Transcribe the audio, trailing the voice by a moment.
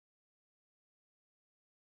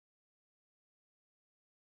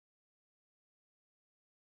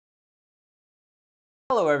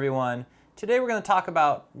Hello everyone. Today we're going to talk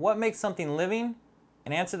about what makes something living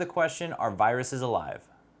and answer the question, are viruses alive?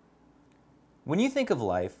 When you think of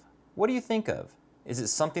life, what do you think of? Is it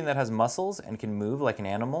something that has muscles and can move like an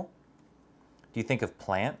animal? Do you think of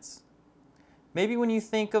plants? Maybe when you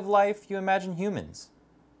think of life, you imagine humans.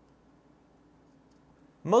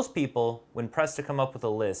 Most people, when pressed to come up with a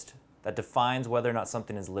list that defines whether or not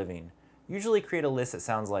something is living, usually create a list that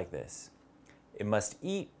sounds like this. It must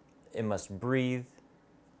eat, it must breathe,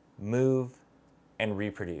 move, and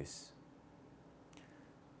reproduce.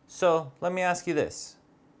 So let me ask you this.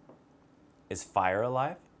 Is fire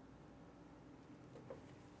alive?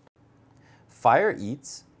 Fire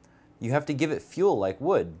eats. You have to give it fuel like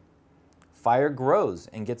wood. Fire grows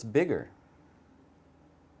and gets bigger.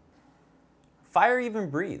 Fire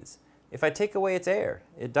even breathes. If I take away its air,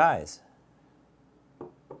 it dies.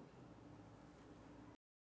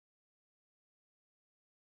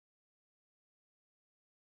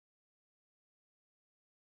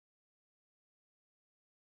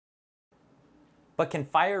 But can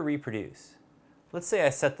fire reproduce? Let's say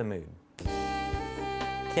I set the mood.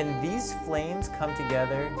 Can these flames come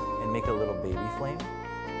together and make a little baby flame?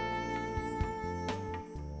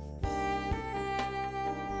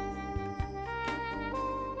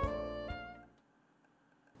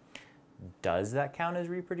 Does that count as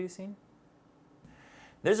reproducing?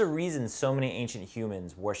 There's a reason so many ancient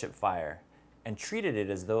humans worship fire and treated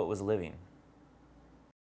it as though it was living.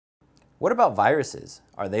 What about viruses?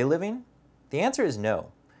 Are they living? The answer is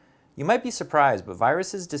no. You might be surprised, but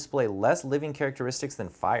viruses display less living characteristics than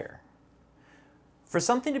fire. For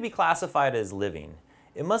something to be classified as living,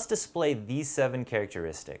 it must display these 7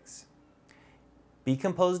 characteristics: be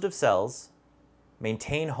composed of cells,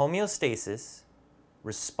 maintain homeostasis,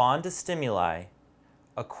 respond to stimuli,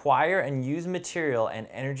 acquire and use material and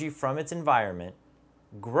energy from its environment,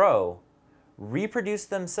 grow, reproduce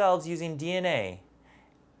themselves using DNA,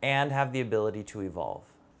 and have the ability to evolve.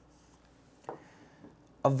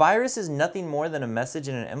 A virus is nothing more than a message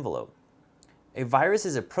in an envelope. A virus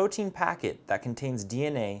is a protein packet that contains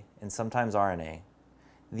DNA and sometimes RNA.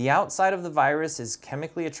 The outside of the virus is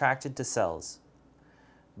chemically attracted to cells.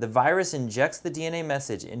 The virus injects the DNA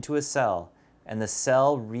message into a cell, and the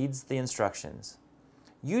cell reads the instructions.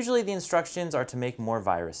 Usually the instructions are to make more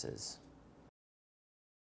viruses.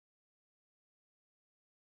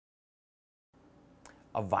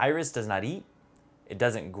 A virus does not eat, it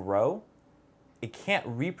doesn't grow, it can't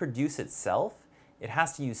reproduce itself, it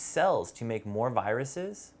has to use cells to make more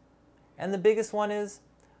viruses. And the biggest one is,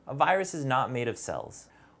 a virus is not made of cells.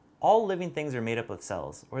 All living things are made up of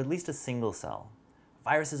cells, or at least a single cell.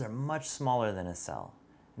 Viruses are much smaller than a cell.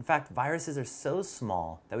 In fact, viruses are so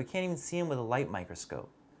small that we can't even see them with a light microscope.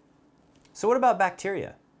 So what about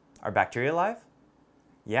bacteria? Are bacteria alive?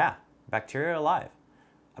 Yeah, bacteria are alive.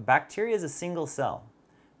 A bacteria is a single cell.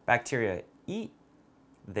 Bacteria eat,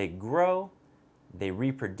 they grow, they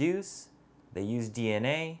reproduce, they use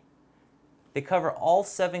DNA. They cover all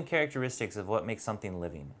 7 characteristics of what makes something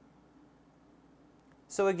living.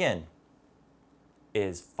 So again,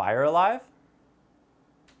 is fire alive?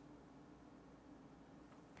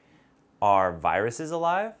 Are viruses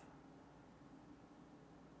alive?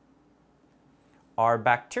 Are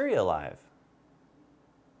bacteria alive?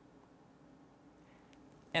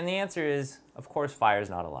 And the answer is, of course, fire is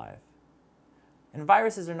not alive. And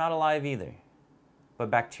viruses are not alive either, but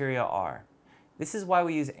bacteria are. This is why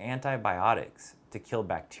we use antibiotics to kill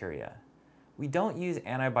bacteria. We don't use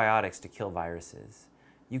antibiotics to kill viruses.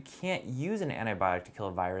 You can't use an antibiotic to kill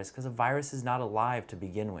a virus because a virus is not alive to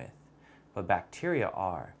begin with, but bacteria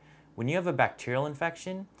are. When you have a bacterial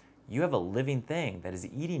infection, you have a living thing that is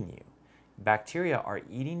eating you. Bacteria are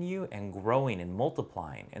eating you and growing and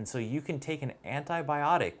multiplying, and so you can take an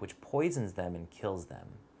antibiotic which poisons them and kills them.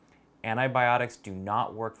 Antibiotics do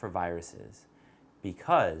not work for viruses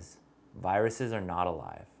because viruses are not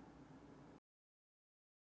alive.